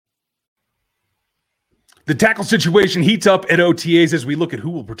The tackle situation heats up at OTAs as we look at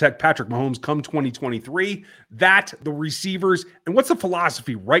who will protect Patrick Mahomes come 2023, the receivers, and what's the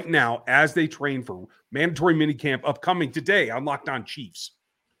philosophy right now as they train for mandatory minicamp upcoming today on Locked On Chiefs.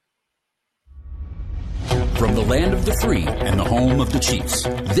 From the land of the free and the home of the Chiefs,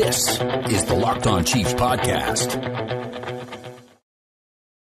 this is the Locked On Chiefs podcast.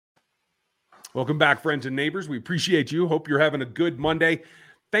 Welcome back, friends and neighbors. We appreciate you. Hope you're having a good Monday.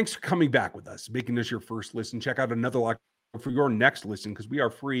 Thanks for coming back with us, making this your first listen. Check out another Locked On for your next listen because we are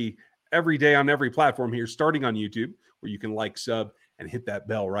free every day on every platform here, starting on YouTube, where you can like, sub, and hit that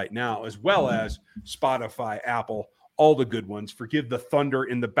bell right now, as well as Spotify, Apple, all the good ones. Forgive the thunder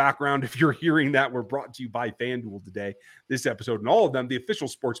in the background if you're hearing that. We're brought to you by FanDuel today, this episode, and all of them, the official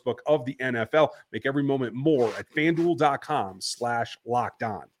sportsbook of the NFL. Make every moment more at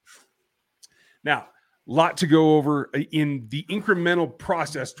FanDuel.com/lockedon. Now, a lot to go over in the incremental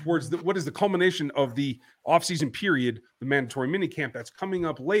process towards what is the culmination of the offseason period, the mandatory minicamp that's coming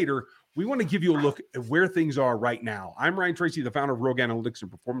up later. We want to give you a look at where things are right now. I'm Ryan Tracy, the founder of Rogue Analytics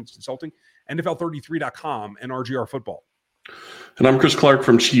and Performance Consulting, NFL33.com, and RGR Football. And I'm Chris Clark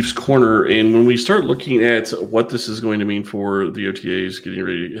from Chiefs Corner. And when we start looking at what this is going to mean for the OTAs getting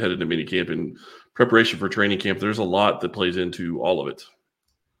ready to head into minicamp and preparation for training camp, there's a lot that plays into all of it.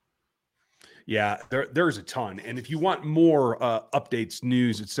 Yeah, there's a ton. And if you want more updates,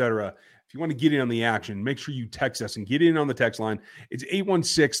 news, etc., if you want to get in on the action, make sure you text us and get in on the text line. It's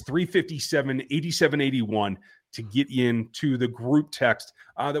 816-357-8781 to get into the group text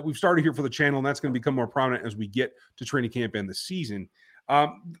that we've started here for the channel, and that's going to become more prominent as we get to training camp and the season.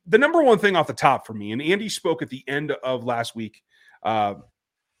 The number one thing off the top for me, and Andy spoke at the end of last week,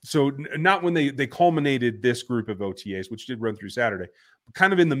 so not when they culminated this group of OTAs, which did run through Saturday, but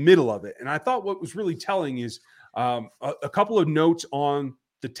kind of in the middle of it. And I thought what was really telling is a couple of notes on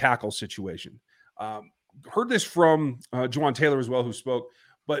the tackle situation. Heard this from Juwan Taylor as well, who spoke.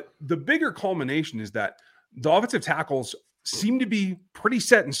 But the bigger culmination is that the offensive tackles seem to be pretty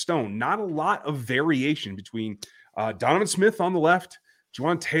set in stone. Not a lot of variation between Donovan Smith on the left,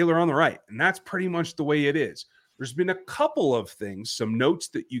 Juwan Taylor on the right. And that's pretty much the way it is. There's been a couple of things, some notes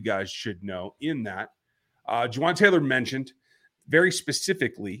that you guys should know in that. Juwan Taylor mentioned very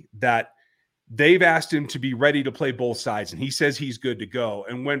specifically that they've asked him to be ready to play both sides, and he says he's good to go.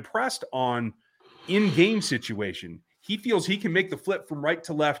 And when pressed on in-game situation, he feels he can make the flip from right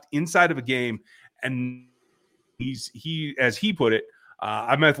to left inside of a game, and he as he put it,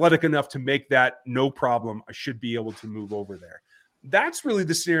 I'm athletic enough to make that no problem. I should be able to move over there. That's really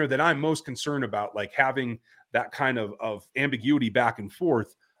the scenario that I'm most concerned about, like having that kind of ambiguity back and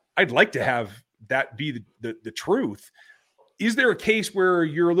forth. I'd like to have that be the truth. Is there a case where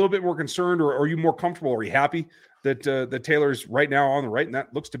you're a little bit more concerned, or are you more comfortable? Are you happy that Taylor's right now on the right, and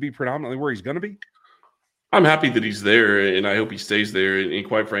that looks to be predominantly where he's going to be? I'm happy that he's there, and I hope he stays there. And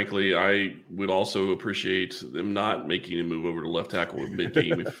quite frankly, I would also appreciate them not making him move over to left tackle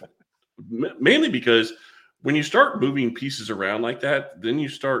mid-game, mainly because when you start moving pieces around like that, then you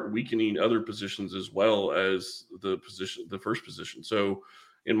start weakening other positions as well as the first position. So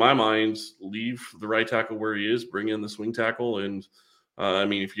in my mind, leave the right tackle where he is, bring in the swing tackle. And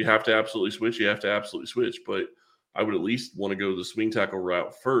if you have to absolutely switch, you have to absolutely switch. But I would at least want to go the swing tackle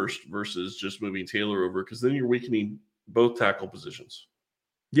route first versus just moving Taylor over, because then you're weakening both tackle positions.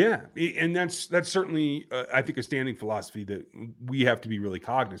 Yeah, and that's certainly, I think, a standing philosophy that we have to be really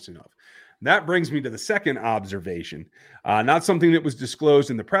cognizant of. That brings me to the second observation, not something that was disclosed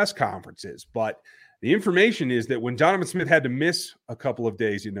in the press conferences, but the information is that when Donovan Smith had to miss a couple of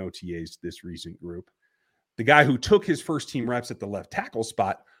days in OTAs, this recent group, the guy who took his first team reps at the left tackle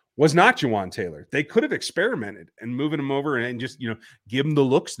spot was not Juwan Taylor. They could have experimented and moving him over and just, give him the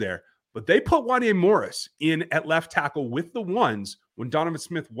looks there. But they put Wanya Morris in at left tackle with the ones when Donovan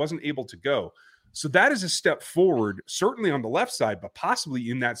Smith wasn't able to go. So that is a step forward, certainly on the left side, but possibly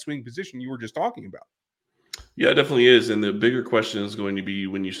in that swing position you were just talking about. Yeah, it definitely is. And the bigger question is going to be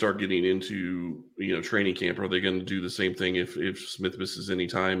when you start getting into, training camp, are they going to do the same thing if Smith misses any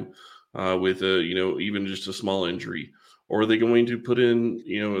time with even just a small injury? Or are they going to put in,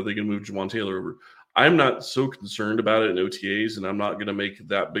 are they going to move Juwan Taylor over? I'm not so concerned about it in OTAs, and I'm not going to make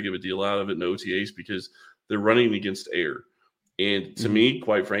that big of a deal out of it in OTAs because they're running against air. And to me,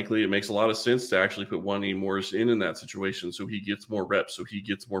 quite frankly, it makes a lot of sense to actually put Wanya Morris in that situation so he gets more reps, so he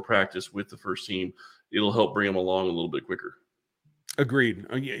gets more practice with the first team. It'll help bring him along a little bit quicker. Agreed.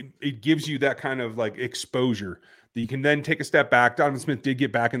 It gives you that kind of like exposure that you can then take a step back. Donovan Smith did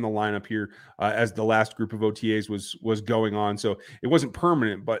get back in the lineup here as the last group of OTAs was going on, so it wasn't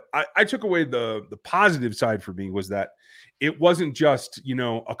permanent. But I took away the positive side for me was that it wasn't just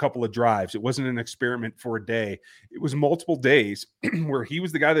a couple of drives. It wasn't an experiment for a day. It was multiple days where he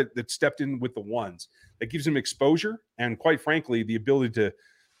was the guy that stepped in with the ones. That gives him exposure and, quite frankly, the ability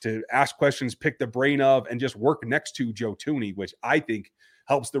to ask questions, pick the brain of, and just work next to Joe Thuney, which I think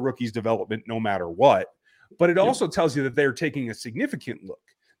helps the rookie's development no matter what. But it also tells you that they're taking a significant look,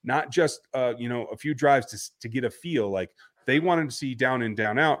 not just a few drives to get a feel. Like they wanted to see down in,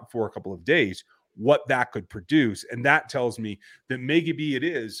 down out for a couple of days what that could produce. And that tells me that maybe it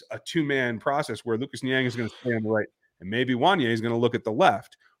is a two-man process where Lucas Niang is going to stay on the right and maybe Wanye is going to look at the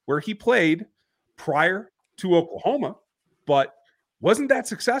left, where he played prior to Oklahoma, but wasn't that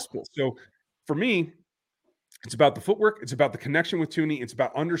successful. So for me, it's about the footwork. It's about the connection with Thuney. It's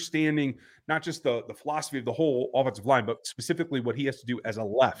about understanding not just the philosophy of the whole offensive line, but specifically what he has to do as a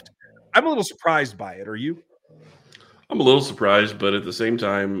left. I'm a little surprised by it. Are you? I'm a little surprised, but at the same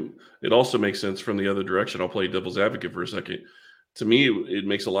time, it also makes sense from the other direction. I'll play devil's advocate for a second. To me, it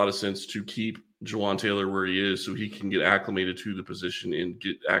makes a lot of sense to keep Jawan Taylor where he is so he can get acclimated to the position and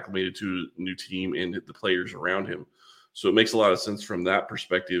get acclimated to a new team and the players around him. So it makes a lot of sense from that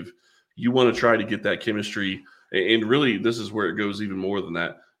perspective. You want to try to get that chemistry, and really this is where it goes even more than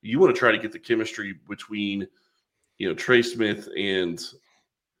that. You want to try to get the chemistry between, Trey Smith and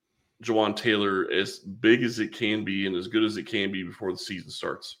Jawan Taylor as big as it can be and as good as it can be before the season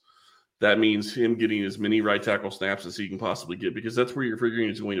starts. That means him getting as many right tackle snaps as he can possibly get, because that's where you're figuring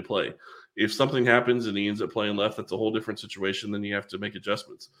he's going to play. If something happens and he ends up playing left, that's a whole different situation. Then you have to make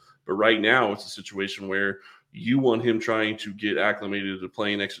adjustments. But right now, it's a situation where you want him trying to get acclimated to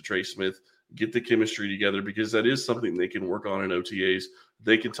playing next to Trey Smith, get the chemistry together, because that is something they can work on in OTAs.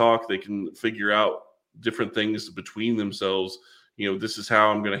 They can talk. They can figure out different things between themselves. This is how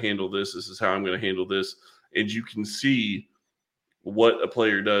I'm going to handle this. This is how I'm going to handle this. And you can see what a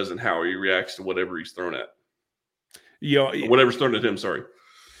player does and how he reacts to whatever he's thrown at. Whatever's thrown at him, sorry.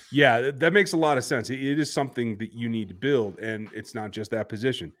 Yeah, that makes a lot of sense. It is something that you need to build, and it's not just that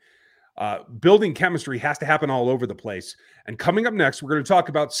position. Building chemistry has to happen all over the place. And coming up next, we're going to talk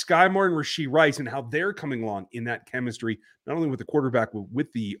about Sky Moore and Rashee Rice and how they're coming along in that chemistry, not only with the quarterback, but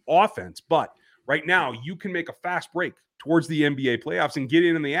with the offense. But right now, you can make a fast break towards the NBA playoffs and get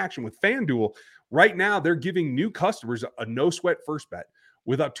in the action with FanDuel. Right now, they're giving new customers a no-sweat first bet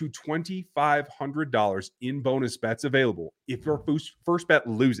with up to $2,500 in bonus bets available if your first bet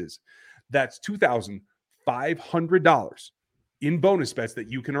loses. That's $2,500 in bonus bets that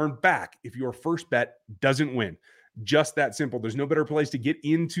you can earn back if your first bet doesn't win. Just that simple. There's no better place to get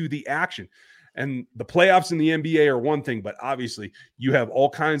into the action. And the playoffs in the NBA are one thing, but obviously you have all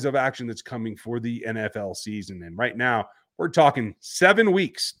kinds of action that's coming for the NFL season. And right now, we're talking 7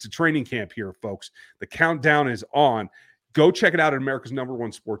 weeks to training camp here, folks. The countdown is on. Go check it out at America's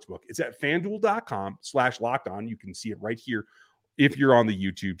 #1 sportsbook. It's at FanDuel.com/lockedon. You can see it right here if you're on the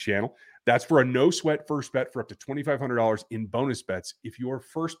YouTube channel. That's for a no-sweat first bet for up to $2,500 in bonus bets if your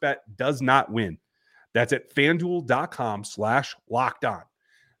first bet does not win. That's at FanDuel.com/lockedon.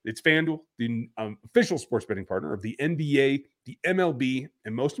 It's FanDuel, the official sports betting partner of the NBA, the MLB,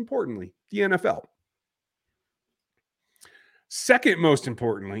 and most importantly, the NFL. Second most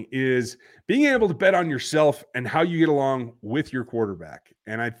importantly is being able to bet on yourself and how you get along with your quarterback.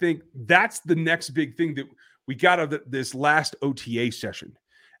 And I think that's the next big thing that we got out of this last OTA session.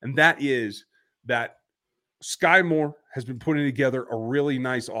 And that is that Sky Moore has been putting together a really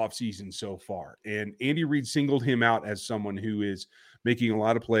nice offseason so far. And Andy Reid singled him out as someone who is making a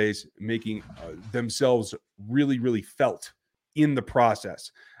lot of plays, making themselves really, really felt in the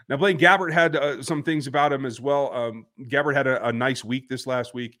process. Now, Blaine Gabbert had some things about him as well. Gabbert had a nice week this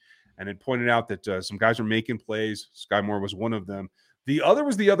last week and had pointed out that some guys are making plays. Sky Moore was one of them. The other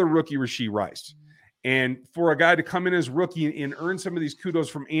was the other rookie, Rashee Rice. And for a guy to come in as rookie and earn some of these kudos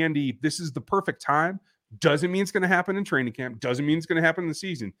from Andy, this is the perfect time. Doesn't mean it's going to happen in training camp. Doesn't mean it's going to happen in the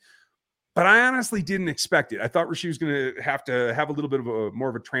season. But I honestly didn't expect it. I thought Rashee was going to have a little bit of more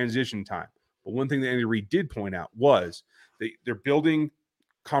of a transition time. But one thing that Andy Reid did point out was they're building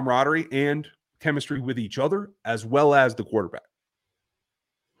camaraderie and chemistry with each other as well as the quarterback.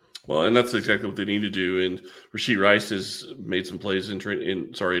 Well, and that's exactly what they need to do. And Rashee Rice has made some plays at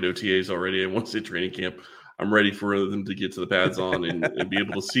OTAs already. And once they training camp, I'm ready for them to get to the pads on and be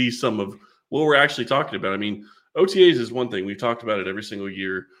able to see some of what we're actually talking about. I mean, OTAs is one thing. We've talked about it every single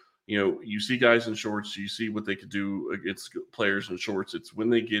year. You see guys in shorts, you see what they could do against players in shorts. It's when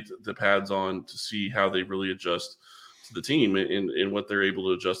they get the pads on to see how they really adjust to the team and what they're able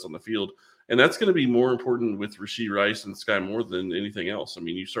to adjust on the field. And that's going to be more important with Rashee Rice and Sky Moore than anything else. I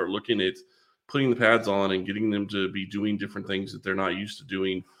mean, you start looking at putting the pads on and getting them to be doing different things that they're not used to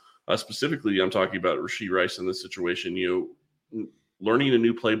doing. Specifically, I'm talking about Rashee Rice in this situation, learning a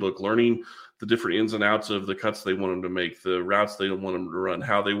new playbook, learning the different ins and outs of the cuts they want him to make, the routes they want him to run,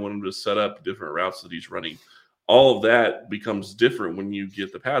 how they want him to set up different routes that he's running. All of that becomes different when you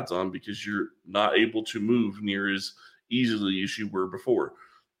get the pads on because you're not able to move near as easily as you were before.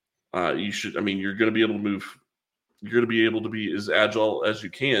 You're going to be able to move. You're going to be able to be as agile as you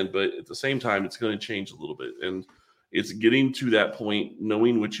can, but at the same time, it's going to change a little bit. And it's getting to that point,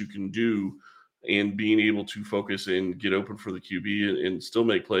 knowing what you can do and being able to focus and get open for the QB and still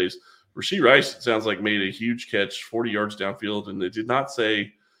make plays. Rashee Rice, it sounds like, made a huge catch 40 yards downfield, and it did not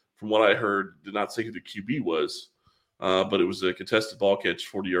say, from what I heard, did not say who the QB was, but it was a contested ball catch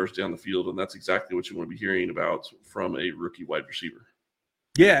 40 yards down the field, and that's exactly what you want to be hearing about from a rookie wide receiver.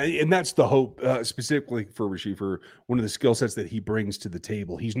 Yeah, and that's the hope, specifically for Rashee, for one of the skill sets that he brings to the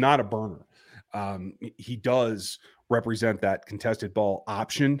table. He's not a burner. He does represent that contested ball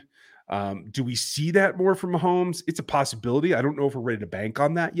option. Do we see that more from Mahomes? It's a possibility. I don't know if we're ready to bank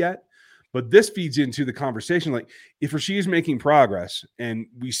on that yet, but this feeds into the conversation. Like, if Rashee is making progress, and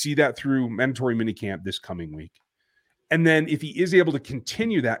we see that through mandatory minicamp this coming week, and then if he is able to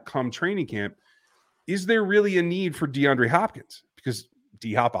continue that come training camp, is there really a need for DeAndre Hopkins? Because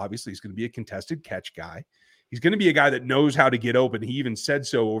D-Hop obviously is going to be a contested catch guy. He's going to be a guy that knows how to get open. He even said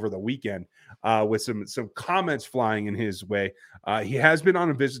so over the weekend with some comments flying in his way. He has been on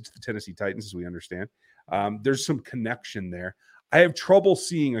a visit to the Tennessee Titans, as we understand. There's some connection there. I have trouble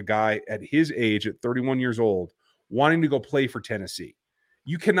seeing a guy at his age, at 31 years old, wanting to go play for Tennessee.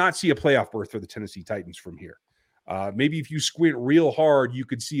 You cannot see a playoff berth for the Tennessee Titans from here. Maybe if you squint real hard, you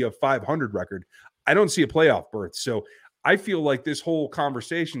could see a 500 record. I don't see a playoff berth. So I feel like this whole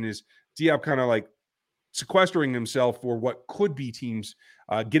conversation is Diop kind of like sequestering himself for what could be teams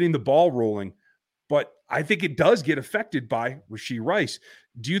getting the ball rolling. But I think it does get affected by Rashee Rice.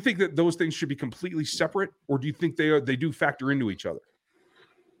 Do you think that those things should be completely separate, or do you think they do factor into each other?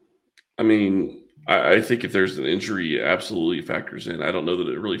 I mean, I think if there's an injury, it absolutely factors in. I don't know that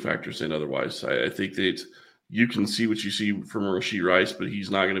it really factors in otherwise. I think that you can see what you see from Rashee Rice, but he's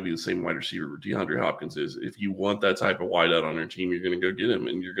not going to be the same wide receiver DeAndre Hopkins is. If you want that type of wideout on your team, you're going to go get him,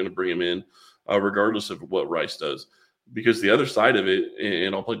 and you're going to bring him in regardless of what Rice does. Because the other side of it,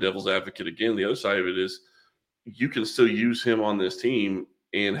 and I'll play devil's advocate again, the other side of it is you can still use him on this team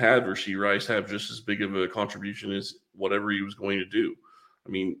and have Rashee Rice have just as big of a contribution as whatever he was going to do. I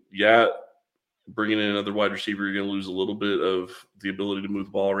mean, yeah, bringing in another wide receiver, you're going to lose a little bit of the ability to move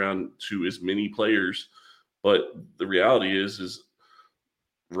the ball around to as many players. But the reality is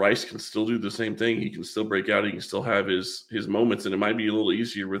Rice can still do the same thing. He can still break out. He can still have his moments, and it might be a little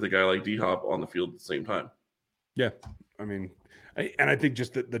easier with a guy like D-Hop on the field at the same time. Yeah, I mean, I think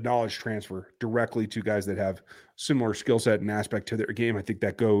just the knowledge transfer directly to guys that have similar skill set and aspect to their game, I think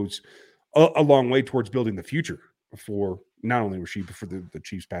that goes a long way towards building the future for not only Rashee, but for the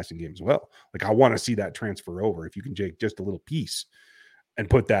Chiefs passing game as well. Like, I want to see that transfer over. If you can take just a little piece and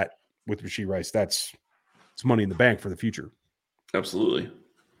put that with Rashee Rice, it's money in the bank for the future. Absolutely.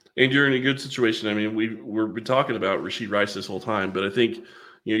 And you're in a good situation. I mean, we've been talking about Rashee Rice this whole time, but I think,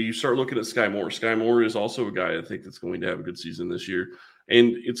 you start looking at Sky Moore. Sky Moore is also a guy I think that's going to have a good season this year.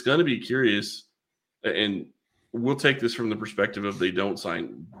 And it's going to be curious, and we'll take this from the perspective of they don't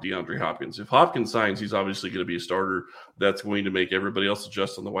sign DeAndre Hopkins. If Hopkins signs, he's obviously going to be a starter. That's going to make everybody else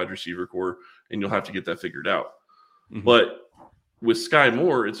adjust on the wide receiver core, and you'll have to get that figured out. Mm-hmm. But with Sky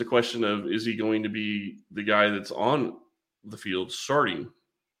Moore, it's a question of, is he going to be the guy that's on the field starting?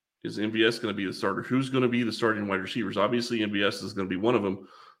 Is MVS going to be the starter? Who's going to be the starting wide receivers? Obviously, MVS is going to be one of them.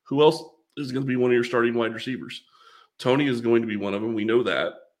 Who else is going to be one of your starting wide receivers? Tony is going to be one of them. We know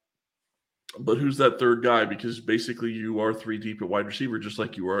that. But who's that third guy? Because basically you are three deep at wide receiver, just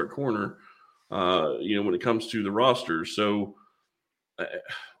like you are at corner, when it comes to the roster. So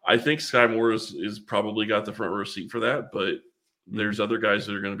I think Sky Moore is probably got the front row seat for that, but there's other guys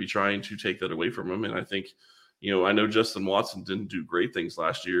that are going to be trying to take that away from him. And I think, I know Justin Watson didn't do great things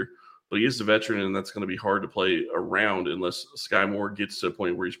last year, but he is a veteran, and that's going to be hard to play around unless Sky Moore gets to a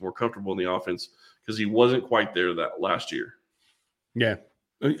point where he's more comfortable in the offense, because he wasn't quite there that last year. Yeah,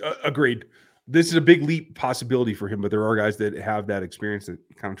 agreed. This is a big leap possibility for him, but there are guys that have that experience that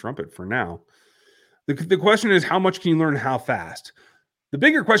kind of trump it for now. The question is, how much can you learn, how fast? The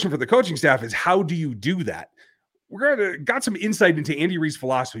bigger question for the coaching staff is, how do you do that? we're got some insight into Andy Reid's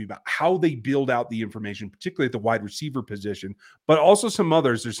philosophy about how they build out the information, particularly at the wide receiver position, but also some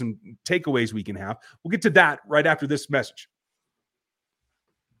others. There's some takeaways we can have. We'll get to that right after this message.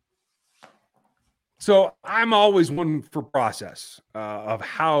 So I'm always one for process of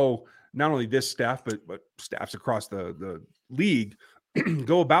how not only this staff, but staffs across the league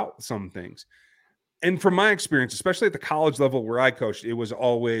go about some things. And from my experience, especially at the college level where I coached, it was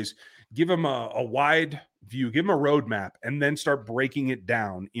always give them a wide view, give them a roadmap, and then start breaking it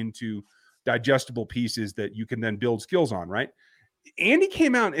down into digestible pieces that you can then build skills on, right? Andy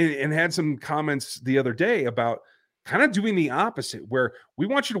came out and had some comments the other day about kind of doing the opposite, where we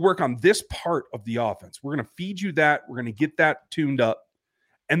want you to work on this part of the offense. We're going to feed you that. We're going to get that tuned up,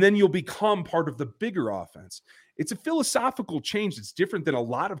 and then you'll become part of the bigger offense. It's a philosophical change that's different than a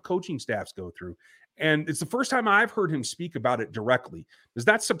lot of coaching staffs go through. And it's the first time I've heard him speak about it directly. Does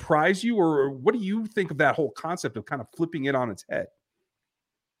that surprise you, or what do you think of that whole concept of kind of flipping it on its head?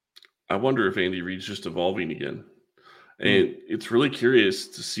 I wonder if Andy Reid's just evolving again. And it's really curious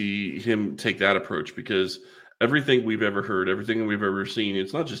to see him take that approach, because everything we've ever heard, everything we've ever seen,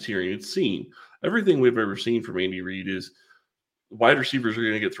 it's not just hearing, it's seeing. Everything we've ever seen from Andy Reid is wide receivers are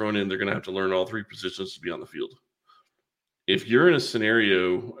going to get thrown in. They're going to have to learn all three positions to be on the field. If you're in a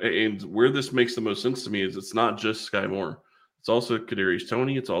scenario, and where this makes the most sense to me is it's not just Sky Moore. It's also Kadarius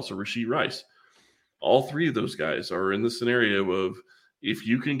Toney. It's also Rashee Rice. All three of those guys are in the scenario of, if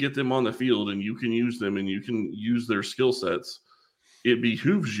you can get them on the field and you can use them and you can use their skill sets, it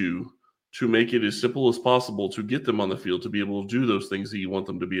behooves you to make it as simple as possible to get them on the field to be able to do those things that you want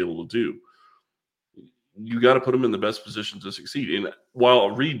them to be able to do. You got to put them in the best position to succeed. And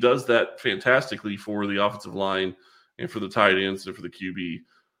while Reid does that fantastically for the offensive line and for the tight ends and for the QB,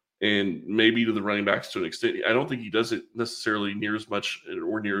 and maybe to the running backs to an extent, I don't think he does it necessarily near as much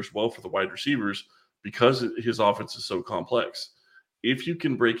or near as well for the wide receivers, because his offense is so complex. If you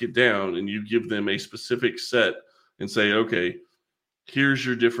can break it down and you give them a specific set and say, okay, here's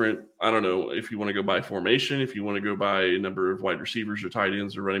your different, I don't know, if you want to go by formation, if you want to go by a number of wide receivers or tight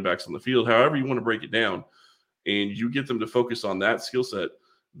ends or running backs on the field, however you want to break it down, and you get them to focus on that skill set,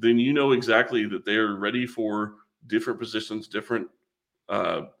 then you know exactly that they're ready for different positions, different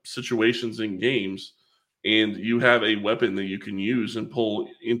situations in games, and you have a weapon that you can use and pull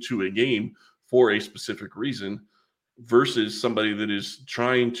into a game for a specific reason, versus somebody that is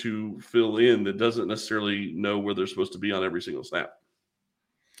trying to fill in that doesn't necessarily know where they're supposed to be on every single snap.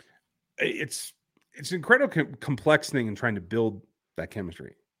 It's an incredibly complex thing in trying to build that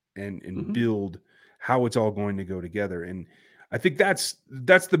chemistry and build how it's all going to go together. And I think that's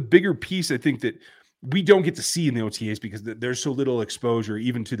the bigger piece, I think, that we don't get to see in the OTAs because there's so little exposure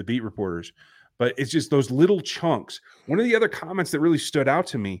even to the beat reporters. But it's just those little chunks. One of the other comments that really stood out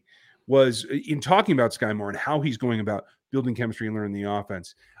to me was in talking about Sky Moore and how he's going about building chemistry and learning the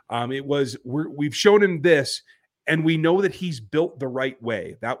offense. It was, we've shown him this, and we know that he's built the right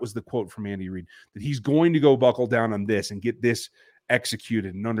way. That was the quote from Andy Reid, that he's going to go buckle down on this and get this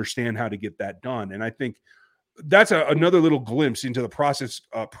executed and understand how to get that done. And I think that's another little glimpse into the process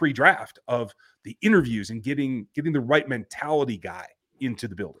pre-draft of the interviews and getting the right mentality guy into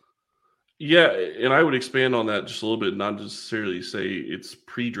the building. Yeah, and I would expand on that just a little bit, not necessarily say it's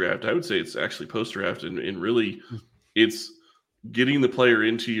pre-draft. I would say it's actually post-draft, and really it's getting the player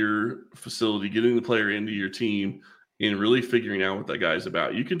into your facility, getting the player into your team, and really figuring out what that guy's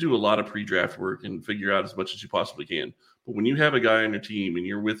about. You can do a lot of pre-draft work and figure out as much as you possibly can. But when you have a guy on your team and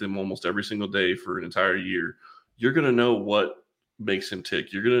you're with him almost every single day for an entire year, you're going to know what makes him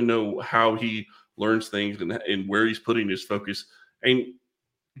tick. You're going to know how he learns things and where he's putting his focus. And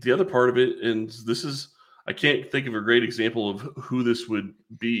the other part of it, and this is, I can't think of a great example of who this would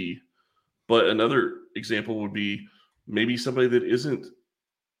be, but another example would be maybe somebody that isn't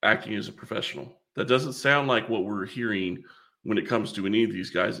acting as a professional. That doesn't sound like what we're hearing when it comes to any of these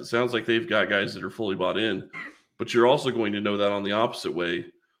guys. It sounds like they've got guys that are fully bought in, but you're also going to know that on the opposite way.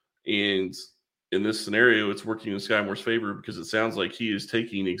 And in this scenario, it's working in Sky Moore's favor, because it sounds like he is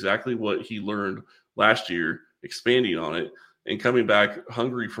taking exactly what he learned last year, expanding on it, and coming back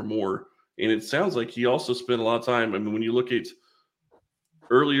hungry for more. And it sounds like he also spent a lot of time. I mean, when you look at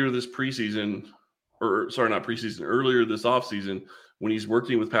earlier this offseason, when he's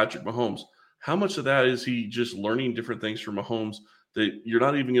working with Patrick Mahomes, how much of that is he just learning different things from Mahomes that you're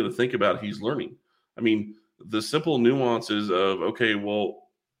not even going to think about he's learning? I mean, the simple nuances of, okay, well,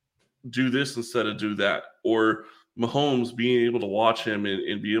 do this instead of do that. Or Mahomes being able to watch him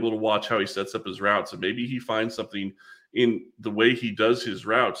and be able to watch how he sets up his routes. And maybe he finds something in the way he does his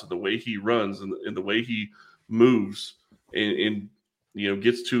routes and the way he runs and the way he moves and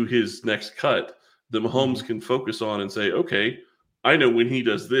gets to his next cut that Mahomes can focus on and say, okay, I know when he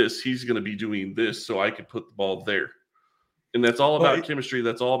does this, he's going to be doing this, so I could put the ball there. And that's all about chemistry.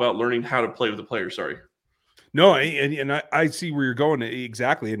 That's all about learning how to play with the player. Sorry. No, and I see where you're going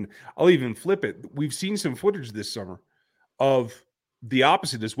exactly. And I'll even flip it. We've seen some footage this summer of the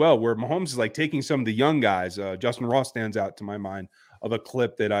opposite as well, where Mahomes is like taking some of the young guys. Justin Ross stands out to my mind of a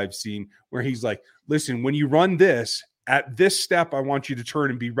clip that I've seen where he's like, listen, when you run this at this step, I want you to turn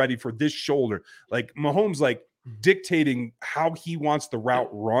and be ready for this shoulder. Like Mahomes, like dictating how he wants the route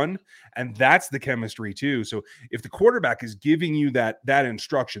run. And that's the chemistry too. So if the quarterback is giving you that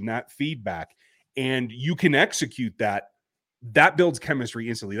instruction, that feedback, and you can execute that builds chemistry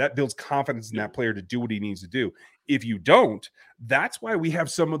instantly. That builds confidence in that player to do what he needs to do. If you don't, that's why we have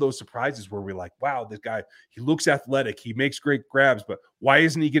some of those surprises where we're like, wow, this guy, he looks athletic, he makes great grabs, but why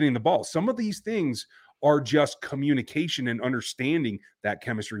isn't he getting the ball? Some of these things are just communication and understanding that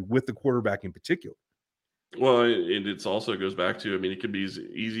chemistry with the quarterback in particular. Well, and it's also goes back to, I mean, it could be as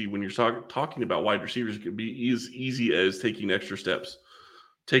easy when you're talking about wide receivers, it could be as easy as taking extra steps,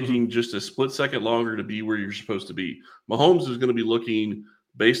 taking just a split second longer to be where you're supposed to be. Mahomes is going to be looking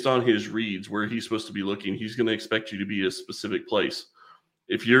based on his reads where he's supposed to be looking. He's going to expect you to be a specific place.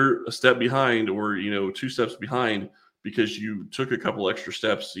 If you're a step behind or, 2 steps behind because you took a couple extra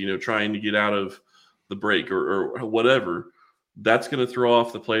steps, trying to get out of the break or whatever, that's going to throw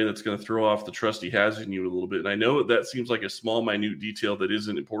off the play. That's going to throw off the trust he has in you a little bit. And I know that seems like a small, minute detail that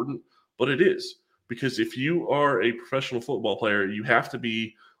isn't important, but it is. Because if you are a professional football player, you have to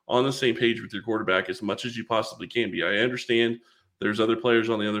be on the same page with your quarterback as much as you possibly can be. I understand there's other players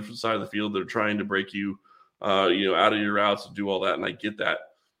on the other side of the field that are trying to break you, out of your routes and do all that, and I get that.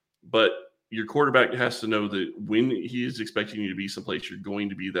 But your quarterback has to know that when he is expecting you to be someplace, you're going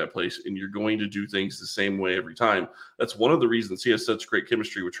to be that place, and you're going to do things the same way every time. That's one of the reasons he has such great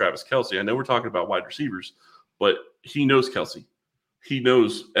chemistry with Travis Kelce. I know we're talking about wide receivers, but he knows Kelce. He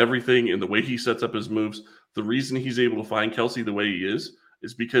knows everything and the way he sets up his moves. The reason he's able to find Kelce the way he is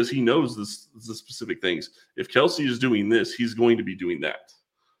because he knows the specific things. If Kelce is doing this, he's going to be doing that.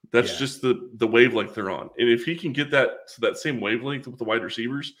 That's just the wavelength they're on. And if he can get that same wavelength with the wide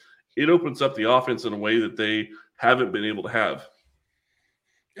receivers, it opens up the offense in a way that they haven't been able to have.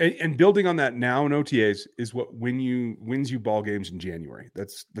 And building on that now in OTAs is what wins you ball games in January.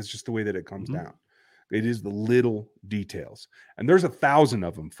 That's just the way that it comes down. It is the little details. And there's 1,000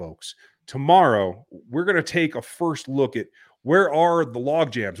 of them, folks. Tomorrow, we're going to take a first look at where are the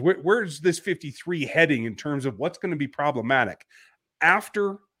log jams? Where's this 53 heading in terms of what's going to be problematic?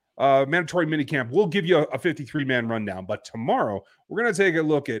 After mandatory minicamp, we'll give you a 53-man rundown. But tomorrow, we're going to take a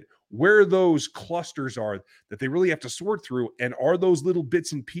look at where those clusters are that they really have to sort through, and are those little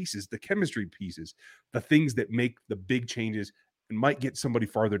bits and pieces, the chemistry pieces, the things that make the big changes and might get somebody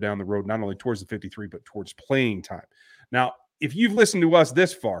farther down the road, not only towards the 53, but towards playing time. Now, if you've listened to us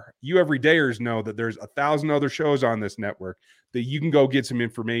this far, you everydayers know that there's 1,000 other shows on this network that you can go get some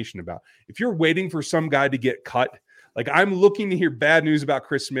information about. If you're waiting for some guy to get cut, like I'm looking to hear bad news about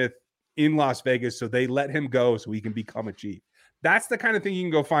Chris Smith in Las Vegas, so they let him go so he can become a Chief. That's the kind of thing you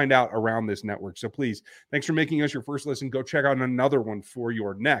can go find out around this network. So please, thanks for making us your first listen. Go check out another one for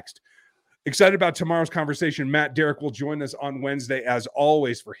your next. Excited about tomorrow's conversation. Matt Derrick will join us on Wednesday, as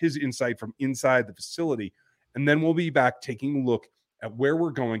always, for his insight from inside the facility. And then we'll be back taking a look at where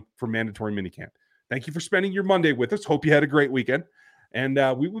we're going for mandatory minicamp. Thank you for spending your Monday with us. Hope you had a great weekend. And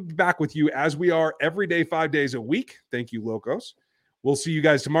we will be back with you as we are every day, 5 days a week. Thank you, Locos. We'll see you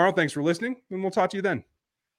guys tomorrow. Thanks for listening, and we'll talk to you then.